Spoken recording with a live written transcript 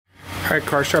Alright,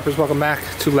 car shoppers, welcome back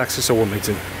to Lexus of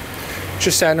Wilmington.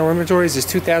 Just adding our inventory is this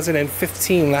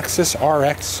 2015 Lexus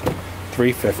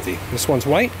RX350. This one's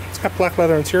white, it's got black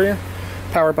leather interior,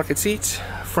 power bucket seats,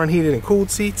 front heated and cooled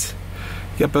seats.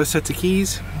 You got both sets of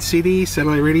keys, CD,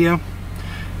 satellite radio,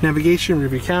 navigation,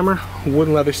 rearview camera, wood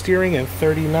and leather steering, and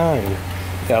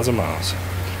 39,000 miles.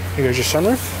 Here goes your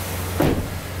sunroof.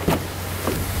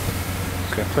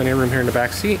 Got plenty of room here in the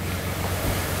back seat.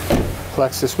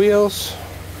 Lexus wheels.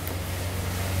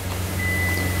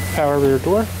 Power rear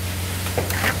door.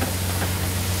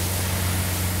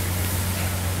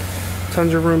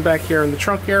 Tons of room back here in the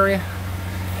trunk area.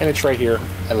 And it's right here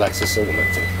at Lexus of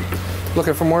Wilmington.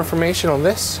 Looking for more information on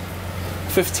this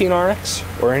 15 RX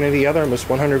or any of the other almost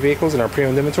 100 vehicles in our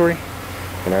pre-owned inventory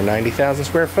in our 90,000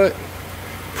 square foot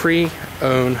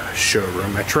pre-owned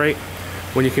showroom. That's right.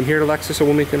 When you come here to Lexus of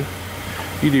Wilmington,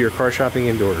 you do your car shopping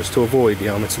indoors to avoid the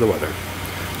elements of the weather.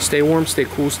 Stay warm, stay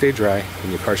cool, stay dry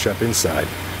when you car shop inside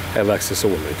at Lexus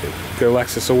of Wilmington. Go to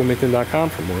lexusofwilmington.com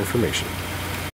for more information.